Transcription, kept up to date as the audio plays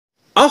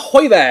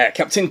Ahoy there,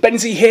 Captain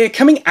Benzie here,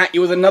 coming at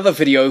you with another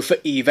video for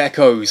EVE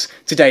Echoes.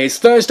 Today is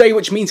Thursday,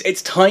 which means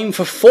it's time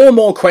for 4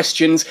 more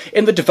questions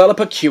in the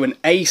Developer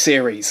Q&A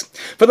series.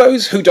 For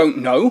those who don't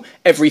know,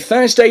 every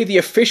Thursday the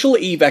official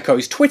EVE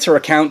Echoes Twitter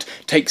account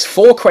takes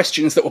 4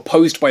 questions that were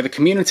posed by the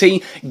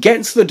community,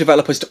 gets the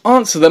developers to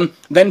answer them,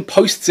 then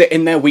posts it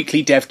in their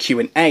weekly Dev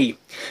Q&A.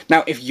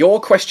 Now, if your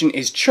question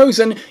is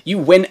chosen, you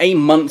win a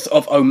month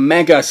of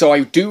Omega, so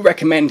I do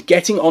recommend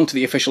getting onto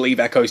the official EVE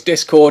Echoes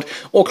Discord,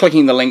 or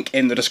clicking the link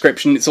in the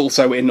description. It's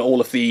also in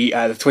all of the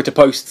Twitter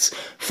posts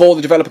for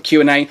the Developer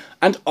Q&A,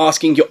 and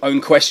asking your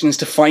own questions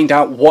to find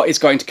out what is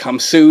going to come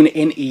soon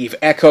in EVE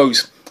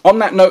Echoes. On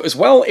that note as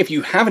well, if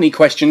you have any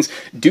questions,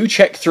 do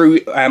check through,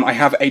 I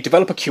have a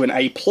Developer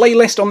Q&A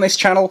playlist on this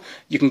channel.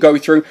 You can go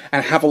through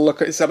and have a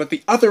look at some of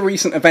the other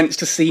recent events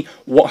to see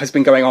what has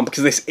been going on,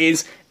 because this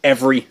is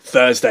every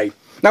Thursday.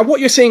 Now,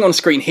 what you're seeing on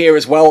screen here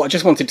as well, I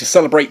just wanted to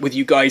celebrate with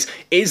you guys,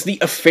 is the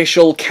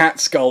official Cat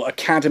Skull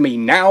Academy,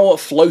 now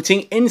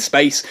floating in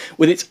space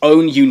with its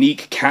own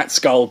unique Cat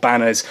Skull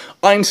banners.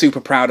 I'm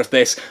super proud of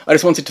this. I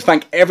just wanted to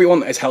thank everyone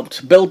that has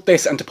helped build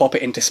this and to pop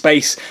it into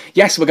space.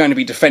 Yes, we're going to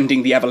be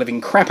defending the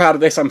ever-living crap out of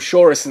this. I'm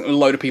sure a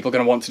load of people are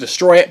going to want to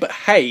destroy it, but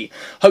hey,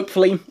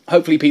 hopefully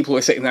people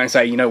are sitting there and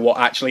say, you know what,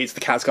 actually, it's the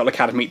Cat Skull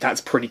Academy,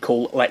 that's pretty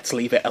cool, let's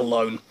leave it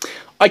alone.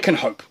 I can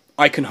hope.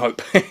 I can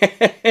hope.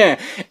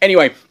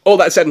 Anyway, all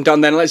that said and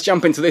done then, let's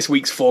jump into this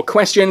week's 4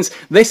 questions.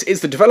 This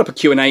is the Developer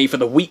Q&A for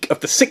the week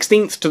of the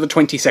 16th to the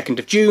 22nd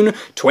of June,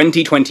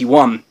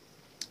 2021.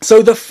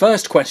 So the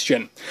first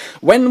question,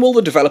 when will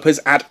the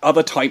developers add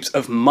other types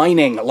of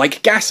mining,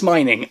 like gas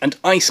mining and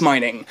ice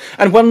mining?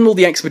 And when will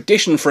the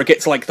expedition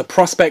frigates like the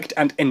Prospect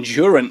and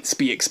Endurance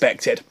be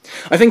expected?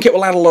 I think it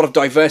will add a lot of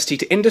diversity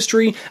to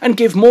industry and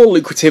give more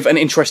lucrative and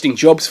interesting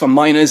jobs for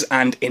miners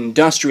and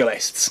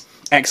industrialists.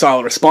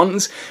 Exile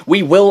responds,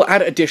 we will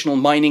add additional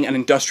mining and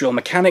industrial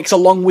mechanics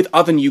along with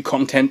other new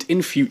content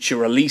in future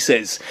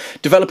releases.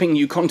 Developing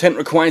new content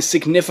requires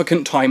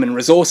significant time and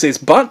resources,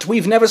 but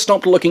we've never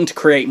stopped looking to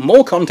create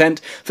more content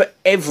for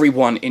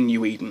everyone in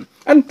New Eden.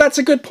 And that's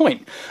a good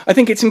point. I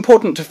think it's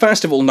important to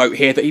first of all note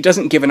here that he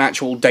doesn't give an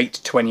actual date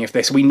to any of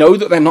this. We know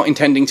that they're not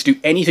intending to do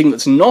anything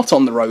that's not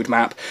on the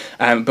roadmap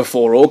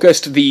before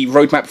August. The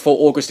roadmap for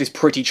August is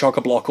pretty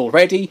chock-a-block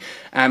already,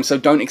 so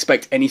don't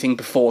expect anything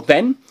before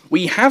then.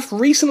 We have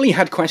recently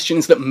had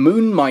questions that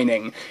moon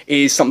mining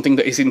is something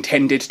that is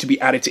intended to be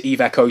added to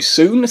EVE Echoes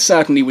soon,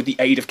 certainly with the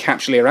aid of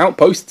Capsuleer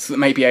outposts that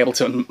may be able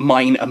to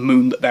mine a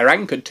moon that they're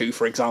anchored to,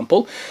 for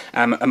example,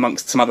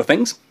 amongst some other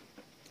things.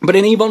 But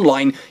in EVE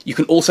Online, you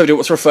can also do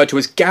what's referred to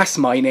as gas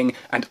mining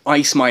and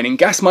ice mining.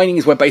 Gas mining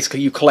is where basically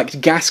you collect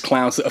gas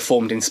clouds that are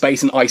formed in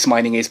space, and ice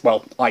mining is,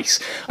 well,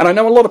 ice. And I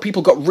know a lot of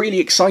people got really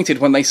excited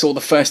when they saw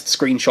the first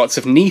screenshots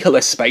of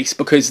Nihilus space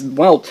because,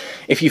 well,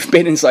 if you've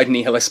been inside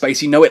Nihilus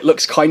space, you know it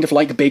looks kind of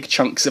like big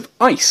chunks of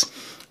ice.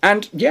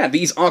 And yeah,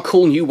 these are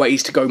cool new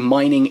ways to go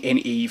mining in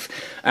EVE,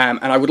 and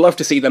I would love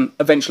to see them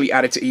eventually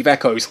added to EVE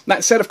Echoes.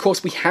 That said, of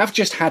course, we have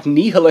just had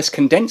Nihilus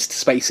condensed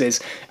spaces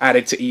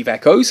added to EVE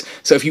Echoes,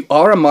 so if you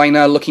are a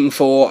miner looking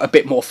for a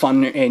bit more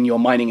fun in your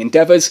mining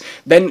endeavours,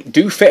 then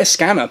do fit a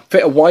scanner.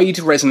 Fit a wide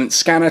resonance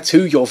scanner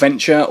to your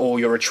Venture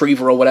or your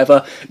Retriever or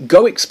whatever,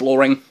 go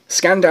exploring,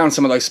 scan down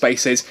some of those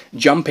spaces,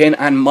 jump in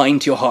and mine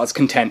to your heart's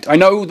content. I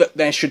know that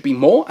there should be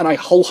more, and I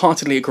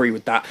wholeheartedly agree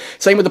with that.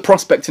 Same with the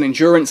Prospect and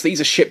Endurance.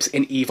 These are ships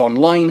in EVE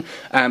Online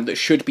that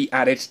should be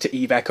added to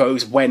EVE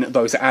Echoes when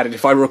those are added.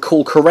 If I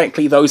recall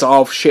correctly, those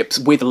are ships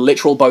with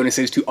literal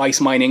bonuses to ice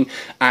mining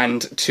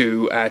and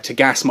to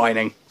gas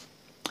mining.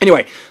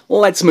 Anyway,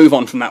 let's move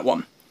on from that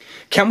one.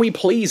 Can we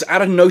please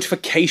add a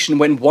notification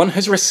when one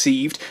has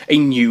received a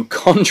new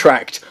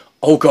contract?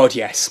 Oh god,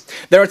 yes.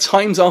 There are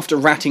times after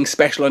ratting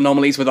special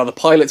anomalies with other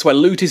pilots where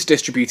loot is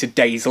distributed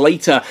days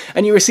later,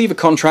 and you receive a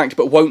contract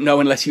but won't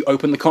know unless you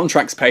open the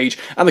contracts page,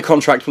 and the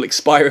contract will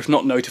expire if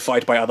not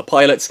notified by other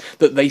pilots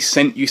that they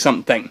sent you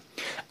something.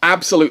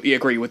 Absolutely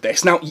agree with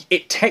this. Now,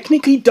 it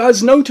technically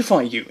does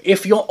notify you.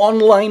 If you're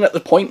online at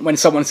the point when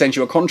someone sends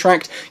you a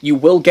contract, you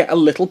will get a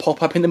little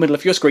pop-up in the middle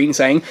of your screen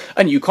saying,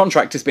 a new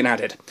contract has been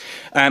added.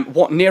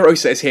 What Nero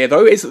says here,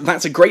 though, is that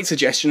that's a great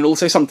suggestion and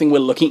also something we're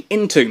looking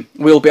into.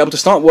 We'll be able to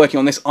start working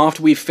on this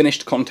after we've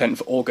finished content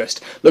for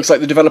August. Looks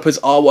like the developers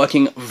are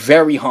working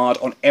very hard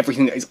on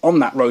everything that is on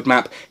that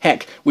roadmap.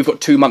 Heck, we've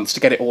got 2 months to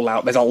get it all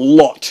out. There's a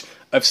lot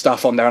of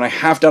stuff on there, and I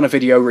have done a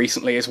video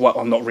recently as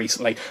well, not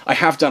recently, I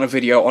have done a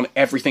video on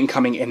everything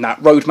coming in that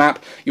roadmap.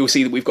 You'll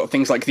see that we've got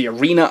things like the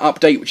Arena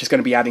update, which is going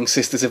to be adding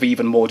Sisters of Eve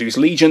and Mordu's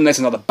Legion. There's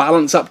another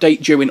Balance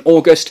update due in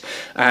August,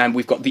 and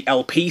we've got the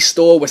LP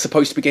store. We're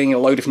supposed to be getting a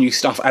load of new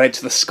stuff added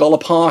to the Scholar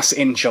Pass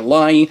in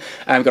July,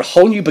 and we've got a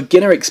whole new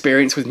beginner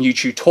experience with new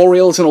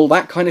tutorials and all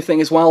that kind of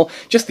thing as well.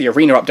 Just the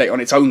Arena update on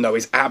its own, though,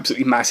 is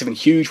absolutely massive and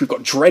huge. We've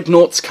got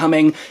Dreadnoughts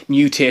coming,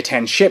 new tier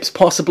 10 ships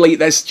possibly.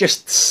 There's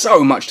just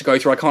so much to go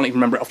through, I can't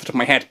even remember it off the top of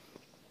my head.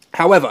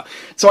 However,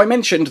 so I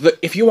mentioned that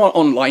if you are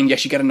online,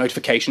 yes, you get a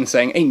notification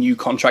saying a new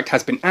contract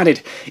has been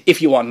added.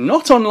 If you are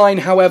not online,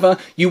 however,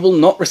 you will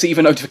not receive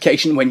a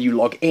notification when you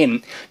log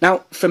in.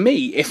 Now, for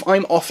me, if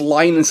I'm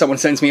offline and someone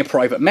sends me a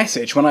private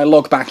message, when I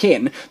log back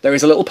in, there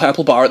is a little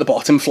purple bar at the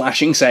bottom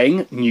flashing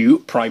saying new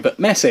private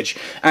message.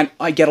 And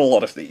I get a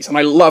lot of these, and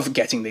I love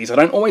getting these. I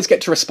don't always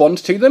get to respond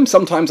to them.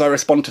 Sometimes I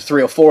respond to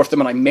 3 or 4 of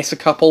them and I miss a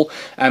couple.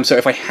 So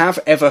if I have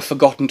ever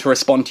forgotten to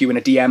respond to you in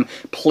a DM,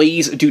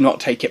 please do not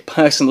take it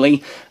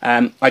personally.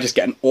 I just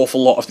get an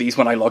awful lot of these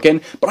when I log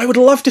in, but I would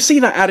love to see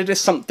that added as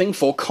something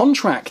for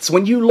contracts.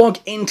 When you log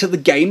into the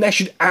game, there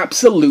should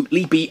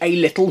absolutely be a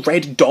little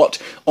red dot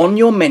on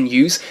your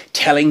menus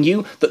telling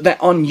you that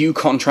there are new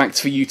contracts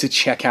for you to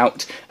check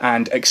out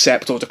and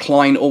accept or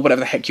decline or whatever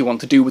the heck you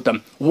want to do with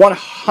them.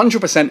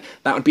 100%,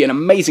 that would be an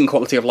amazing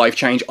quality of life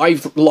change.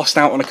 I've lost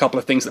out on a couple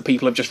of things that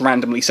people have just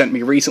randomly sent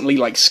me recently,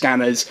 like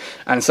scanners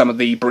and some of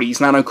the Breeze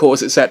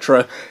Nanocores,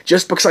 etc.,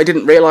 just because I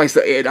didn't realise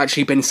that it had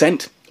actually been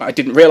sent. I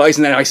didn't realise,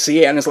 and then I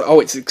see it and it's like, oh,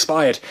 it's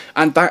expired.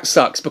 And that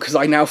sucks, because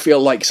I now feel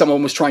like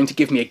someone was trying to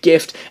give me a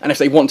gift, and if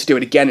they want to do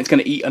it again, it's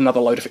going to eat another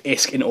load of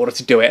ISK in order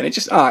to do it. And it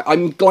just,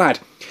 I'm glad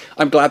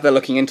they're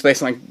looking into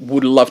this, and I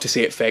would love to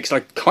see it fixed. I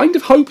kind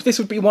of hope this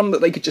would be one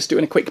that they could just do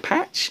in a quick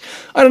patch.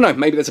 I don't know,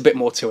 maybe there's a bit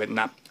more to it than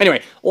that.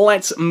 Anyway,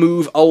 let's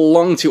move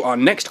along to our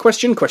next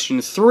question,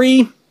 question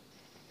 3.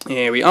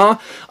 Here we are.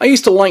 I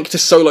used to like to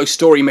solo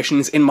story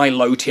missions in my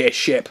low-tier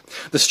ship.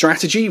 The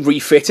strategy,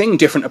 refitting,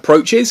 different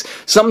approaches,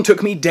 some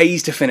took me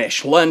days to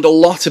finish. Learned a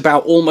lot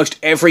about almost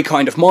every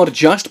kind of mod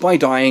just by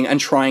dying and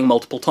trying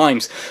multiple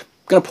times.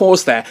 Gonna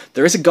pause there.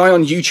 There is a guy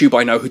on YouTube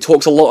I know who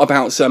talks a lot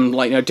about some,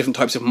 like, different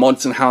types of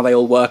mods and how they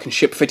all work, and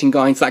ship fitting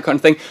guides, that kind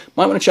of thing.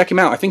 Might want to check him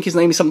out. I think his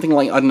name is something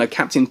like, I don't know,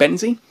 Captain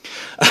Benzie?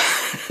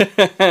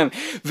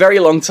 Very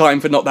long time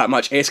for not that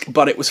much ISK,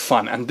 but it was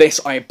fun, and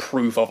this I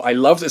approve of. I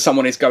love that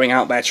someone is going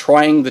out there,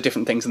 trying the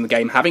different things in the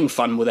game, having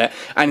fun with it,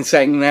 and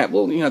saying that,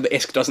 well, the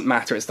ISK doesn't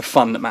matter, it's the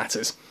fun that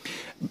matters.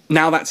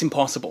 Now that's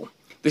impossible.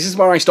 This is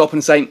where I stop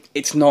and say,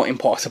 it's not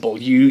impossible.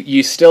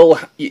 You still,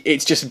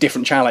 it's just a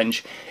different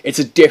challenge. It's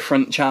a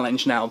different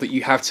challenge now that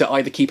you have to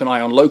either keep an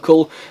eye on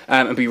local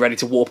and be ready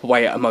to warp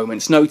away at a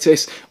moment's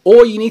notice,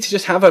 or you need to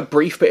just have a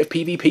brief bit of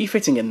PvP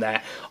fitting in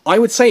there. I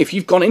would say if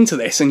you've gone into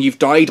this and you've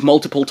died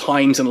multiple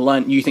times and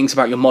learnt new things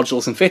about your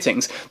modules and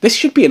fittings, this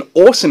should be an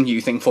awesome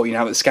new thing for you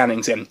now that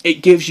scanning's in.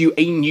 It gives you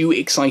a new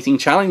exciting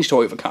challenge to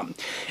overcome.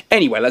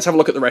 Anyway, let's have a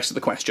look at the rest of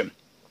the question.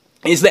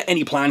 Is there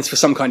any plans for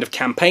some kind of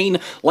campaign,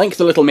 like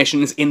the little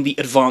missions in the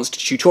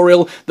advanced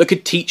tutorial, that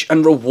could teach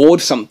and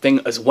reward something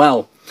as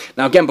well?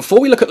 Now again,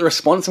 before we look at the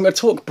response, I'm going to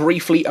talk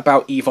briefly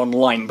about EVE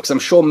Online, because I'm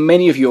sure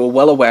many of you are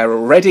well aware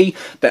already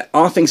there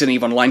are things in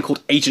EVE Online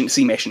called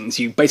agency missions.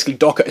 You basically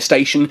dock at a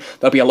station,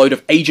 there'll be a load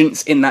of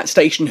agents in that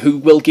station who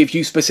will give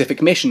you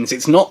specific missions.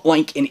 It's not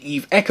like in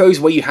EVE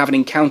Echoes where you have an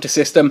encounter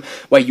system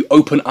where you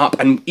open up,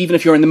 and even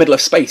if you're in the middle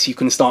of space you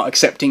can start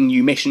accepting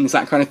new missions,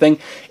 that kind of thing.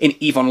 In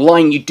EVE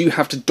Online you do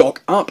have to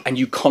dock up and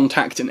you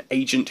contact an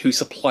agent who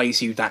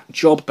supplies you that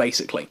job,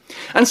 basically.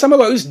 And some of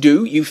those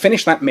do, you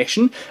finish that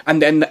mission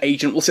and then the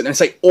agent will sit there and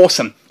say,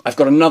 awesome, I've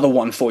got another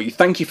one for you,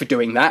 thank you for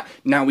doing that,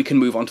 now we can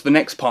move on to the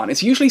next part. And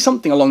it's usually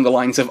something along the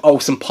lines of, oh,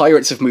 some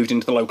pirates have moved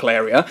into the local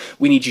area,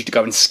 we need you to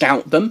go and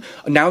scout them.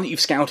 Now that you've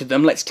scouted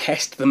them, let's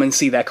test them and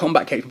see their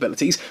combat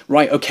capabilities.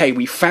 Right, okay,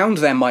 we found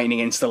their mining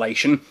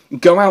installation,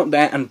 go out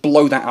there and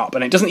blow that up.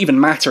 And it doesn't even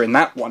matter in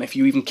that one if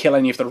you even kill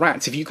any of the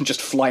rats. If you can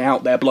just fly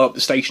out there, blow up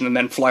the station, and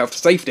then fly off to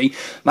safety,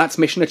 that's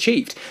mission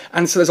achieved.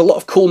 And so there's a lot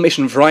of cool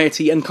mission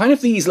variety and kind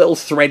of these little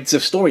threads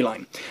of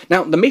storyline.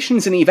 Now, the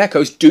missions in EVE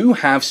Echoes do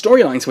have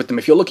storylines with them.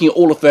 If you're looking at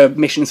all of the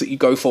missions that you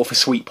go for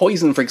Sweet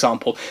Poison, for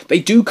example, they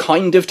do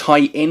kind of tie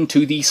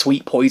into the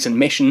Sweet Poison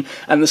mission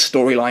and the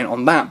storyline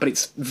on that, but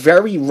it's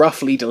very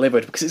roughly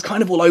delivered because it's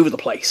kind of all over the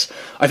place.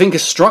 I think a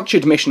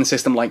structured mission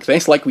system like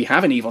this, like we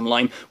have in EVE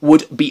Online,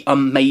 would be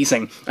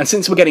amazing. And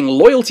since we're getting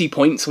loyalty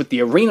points with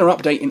the Arena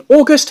update in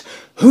August,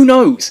 who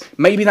knows?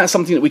 Maybe that's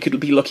something that we could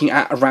be looking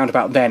at around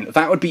about then.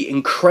 That would be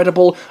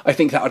incredible. I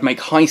think that would make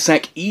high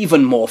sec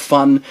even more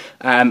fun.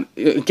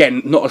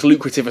 Again, not as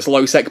lucrative as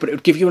low sec, but it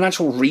would give you an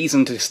actual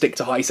reason to stick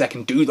to high sec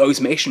and do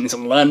those missions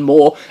and learn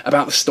more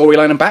about the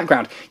storyline and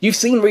background. You've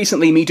seen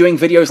recently me doing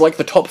videos like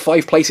the top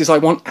 5 places I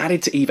want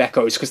added to EVE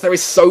Echoes, because there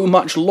is so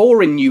much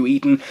lore in New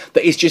Eden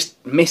that is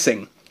just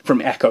missing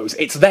from Echoes.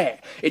 It's there.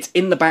 It's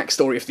in the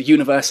backstory of the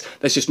universe.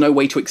 There's just no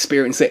way to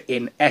experience it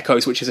in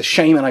Echoes, which is a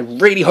shame, and I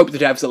really hope the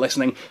devs are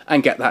listening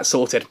and get that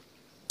sorted.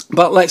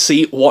 But let's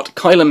see what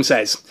Kylum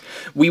says.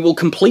 We will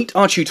complete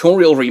our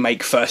tutorial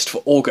remake first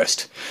for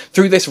August.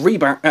 Through this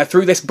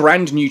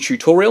brand new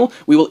tutorial,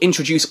 we will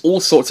introduce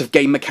all sorts of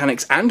game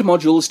mechanics and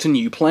modules to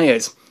new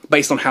players.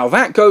 Based on how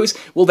that goes,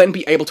 we'll then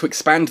be able to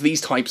expand these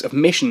types of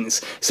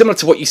missions, similar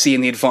to what you see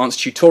in the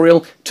advanced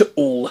tutorial, to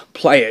all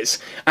players.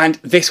 And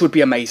this would be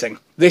amazing.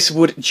 This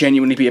would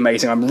genuinely be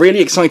amazing. I'm really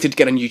excited to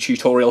get a new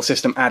tutorial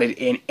system added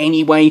in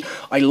anyway.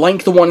 I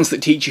like the ones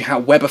that teach you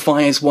how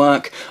webifiers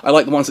work. I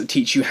like the ones that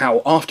teach you how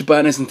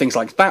afterburners and things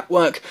like that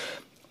work.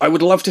 I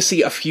would love to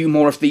see a few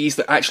more of these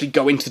that actually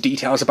go into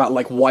details about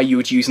like why you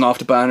would use an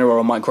afterburner or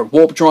a micro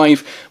warp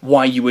drive,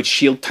 why you would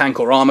shield tank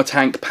or armor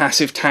tank,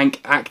 passive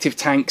tank, active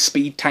tank,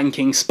 speed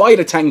tanking,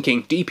 spider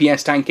tanking,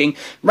 DPS tanking,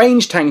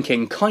 range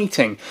tanking,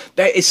 kiting.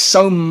 There is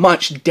so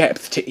much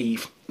depth to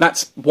EVE.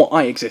 That's what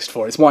I exist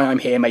for. It's why I'm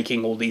here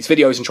making all these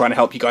videos and trying to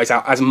help you guys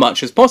out as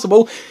much as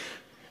possible.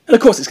 And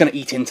of course it's going to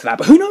eat into that,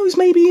 but who knows,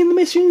 maybe in the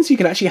missions you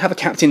can actually have a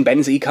Captain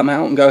Benzie come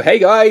out and go, hey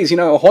guys, you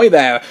know, ahoy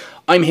there,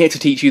 I'm here to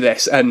teach you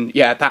this, and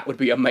yeah, that would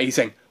be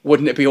amazing.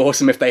 Wouldn't it be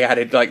awesome if they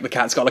added, like, the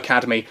Catskull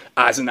Academy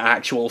as an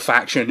actual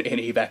faction in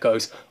EVE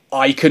Echoes?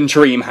 I can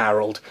dream,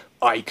 Harold.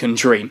 I can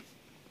dream.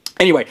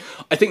 Anyway,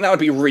 I think that would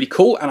be really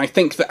cool, and I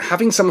think that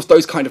having some of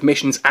those kind of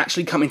missions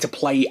actually come into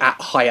play at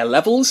higher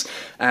levels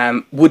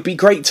would be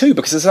great too,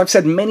 because as I've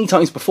said many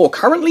times before,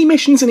 currently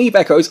missions in EVE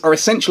Echoes are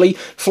essentially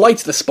fly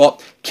to the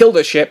spot, kill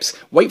the ships,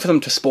 wait for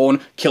them to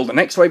spawn, kill the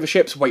next wave of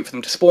ships, wait for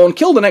them to spawn,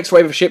 kill the next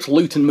wave of ships,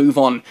 loot and move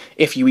on,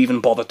 if you even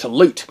bother to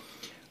loot.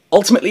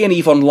 Ultimately, in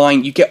EVE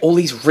Online, you get all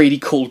these really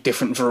cool,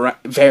 different,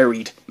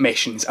 varied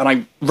missions, and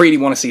I really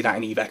want to see that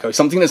in EVE Echo.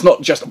 Something that's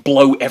not just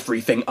blow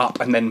everything up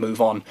and then move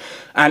on.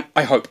 And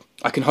I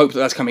can hope that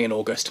that's coming in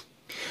August.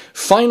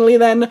 Finally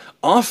then,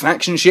 are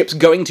faction ships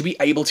going to be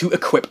able to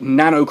equip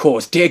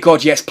nanocores? Dear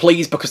God, yes,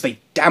 please, because they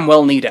damn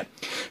well need it.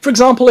 For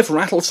example, if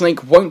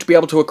Rattlesnake won't be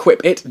able to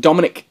equip it,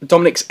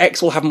 Dominic's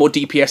X will have more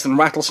DPS than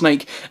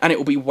Rattlesnake, and it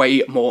will be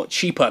way more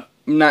cheaper.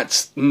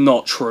 That's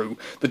not true.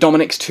 The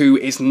Dominic's 2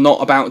 is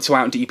not about to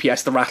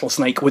out-DPS the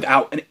Rattlesnake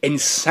without an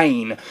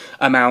insane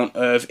amount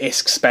of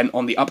ISK spent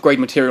on the upgrade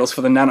materials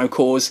for the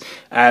nanocores,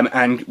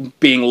 and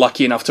being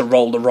lucky enough to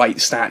roll the right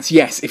stats.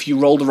 Yes, if you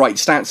roll the right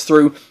stats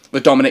through, the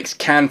Dominic's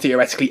can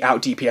theoretically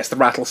out-DPS the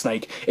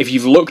Rattlesnake. If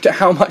you've looked at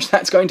how much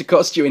that's going to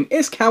cost you in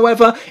ISK,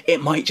 however,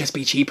 it might just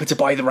be cheaper to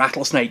buy the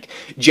Rattlesnake.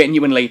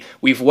 Genuinely,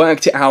 we've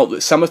worked it out that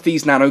some of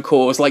these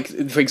nanocores, like,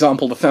 for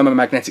example, the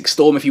Thermomagnetic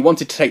Storm, if you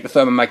wanted to take the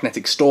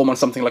Thermomagnetic Storm on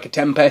something like a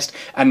Tempest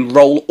and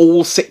roll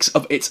all 6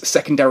 of its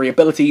secondary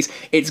abilities,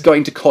 it's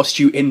going to cost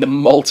you in the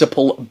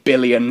multiple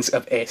billions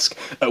of ISK,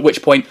 at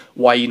which point,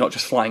 why are you not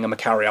just flying a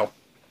Macariel?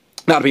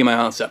 That'd be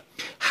my answer.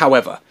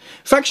 However,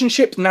 faction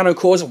ship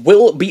nanocores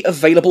will be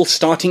available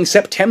starting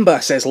September,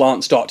 says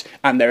Lance Dot,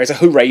 and there is a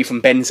hooray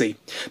from Benzie.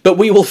 But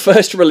we will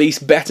first release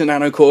better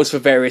nanocores for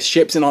various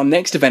ships in our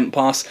next event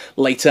pass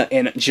later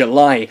in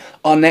July.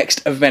 Our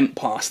next event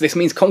pass. This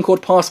means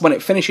Concord Pass, when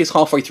it finishes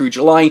halfway through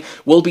July,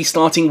 will be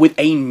starting with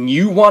a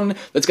new one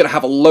that's going to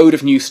have a load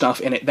of new stuff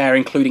in it there,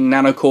 including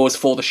nanocores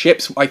for the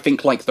ships, I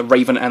think like the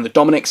Raven and the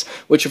Dominic's,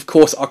 which of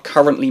course are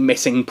currently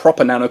missing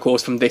proper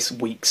nanocores from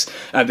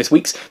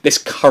this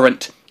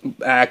current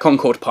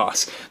Concord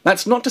Pass.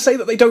 That's not to say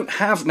that they don't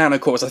have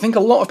nanocores. I think a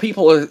lot of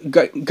people are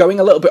going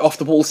a little bit off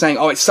the wall saying,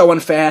 oh, it's so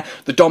unfair,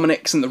 the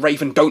Dominic's and the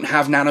Raven don't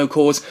have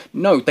nanocores.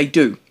 No, they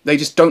do. They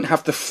just don't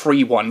have the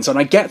free ones, and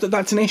I get that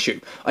that's an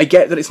issue. I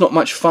get that it's not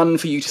much fun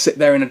for you to sit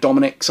there in a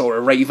Dominic's or a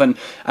Raven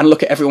and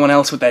look at everyone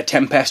else with their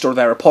Tempest or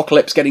their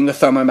Apocalypse getting the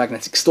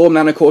Thermomagnetic Storm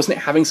nanocores and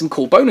it having some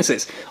cool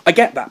bonuses. I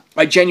get that.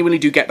 I genuinely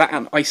do get that,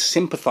 and I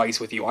sympathise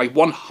with you. I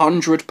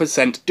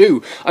 100%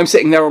 do. I'm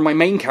sitting there on my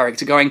main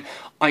character going,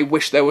 I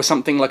wish there was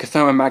something like a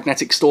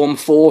Thermomagnetic Storm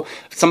for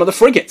some of the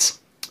frigates.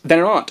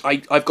 There aren't.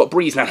 I've got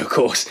Breeze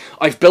nanocores.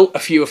 I've built a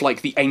few of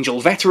like the Angel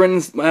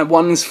Veterans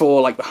ones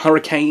for like the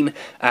Hurricane,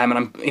 and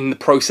I'm in the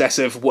process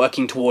of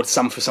working towards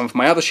some for some of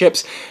my other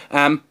ships.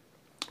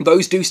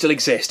 Those do still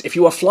exist. If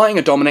you are flying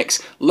a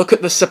Dominic's, look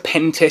at the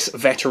Serpentis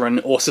Veteran,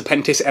 or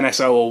Serpentis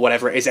NSO, or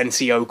whatever it is,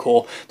 NCO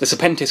Corps, the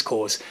Serpentis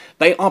Corps.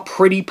 They are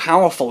pretty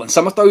powerful, and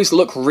some of those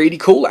look really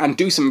cool and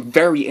do some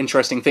very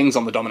interesting things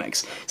on the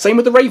Dominic's. Same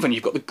with the Raven,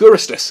 you've got the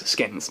Gurustus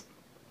skins.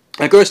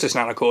 Gurustus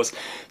nanocores,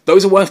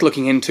 those are worth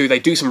looking into. They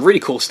do some really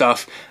cool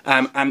stuff,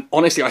 and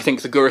honestly I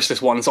think the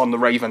Gurustus ones on the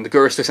Raven, the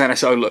Gurustus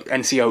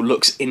NCO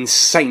looks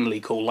insanely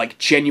cool, like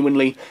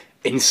genuinely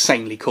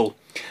insanely cool.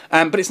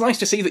 But it's nice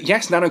to see that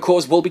yes,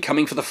 nanocores will be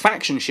coming for the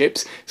faction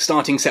ships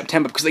starting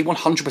September, because they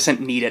 100%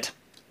 need it.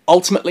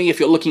 Ultimately, if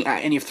you're looking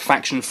at any of the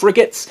faction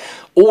frigates,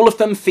 all of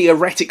them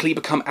theoretically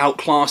become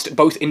outclassed,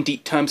 both in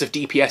terms of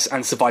DPS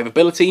and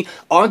survivability,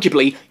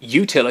 arguably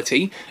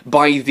utility,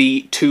 by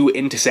the 2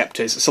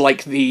 interceptors. So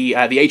like the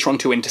Atron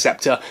 2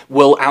 interceptor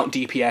will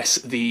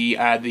out-DPS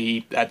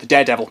the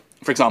Daredevil,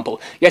 for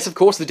example. Yes, of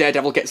course, the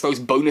Daredevil gets those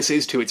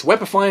bonuses to its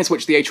weaponifiers,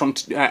 which the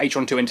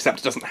Atron 2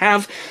 interceptor doesn't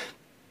have.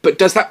 But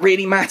does that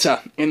really matter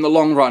in the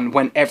long run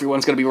when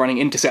everyone's going to be running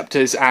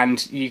interceptors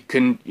and you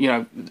can, you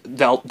know,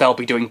 they'll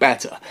be doing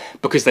better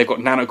because they've got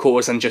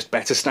nanocores and just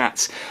better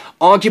stats?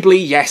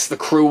 Arguably, yes, the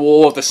Crew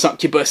War, the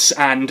Succubus,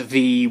 and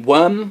the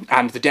Worm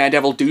and the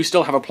Daredevil do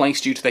still have a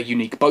place due to their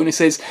unique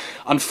bonuses.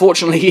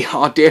 Unfortunately,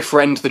 our dear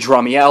friend the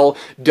Dramiel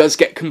does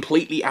get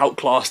completely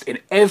outclassed in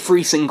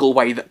every single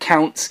way that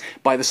counts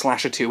by the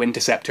Slasher 2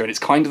 interceptor, and it's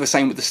kind of the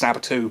same with the Stabber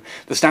 2.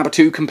 The Stabber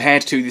 2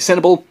 compared to the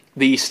Cinnabal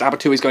the Stabber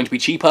 2 is going to be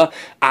cheaper,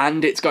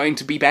 and it's going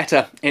to be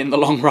better in the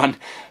long run,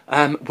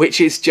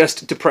 which is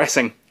just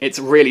depressing. It's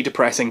really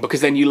depressing,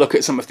 because then you look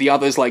at some of the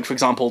others, like, for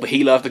example, the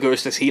Healer, the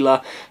Gurustus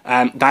Healer,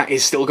 that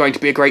is still going to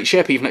be a great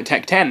ship, even at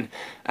Tech 10.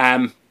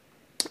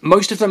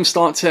 Most of them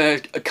start to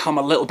come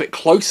a little bit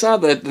closer.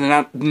 The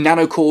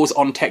Nanocores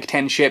on Tech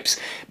 10 ships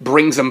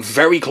brings them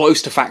very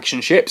close to faction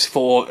ships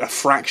for a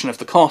fraction of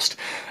the cost.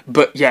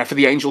 But yeah, for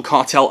the Angel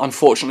Cartel,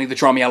 unfortunately, the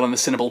Dromiel and the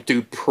Cinnabal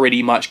do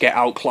pretty much get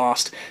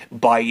outclassed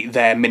by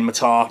their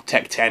Minmatar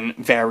Tech 10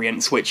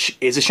 variants, which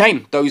is a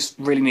shame. Those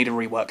really need a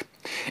rework.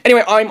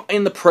 Anyway, I'm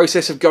in the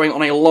process of going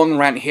on a long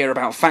rant here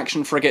about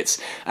faction frigates.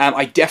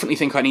 I definitely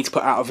think I need to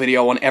put out a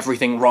video on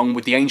everything wrong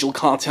with the Angel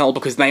Cartel,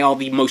 because they are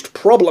the most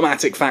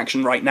problematic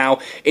faction right now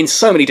in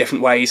so many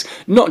different ways.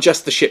 Not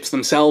just the ships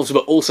themselves,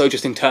 but also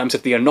just in terms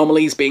of the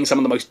anomalies being some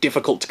of the most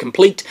difficult to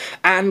complete,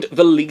 and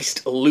the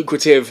least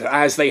lucrative,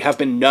 as they have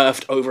been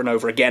nerfed over and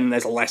over again.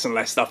 There's less and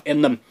less stuff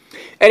in them.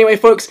 Anyway,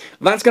 folks,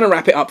 that's going to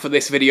wrap it up for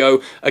this video.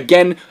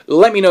 Again,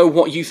 let me know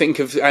what you think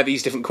of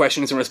these different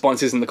questions and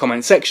responses in the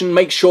comment section.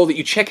 Make sure that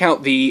you check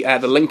out the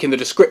link in the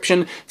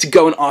description to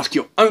go and ask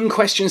your own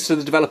questions to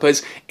the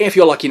developers. If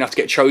you're lucky enough to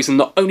get chosen,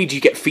 not only do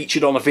you get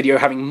featured on a video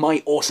having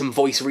my awesome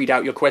voice read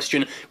out your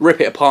question,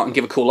 rip it apart and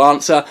give a cool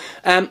answer,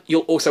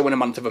 you'll also win a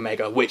month of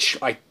Omega, which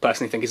I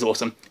personally think is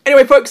awesome.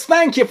 Anyway, folks,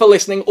 thank you for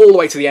listening all the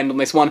way to the end on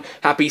this one.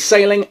 Happy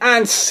sailing,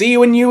 and see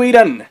you in New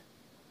Eden!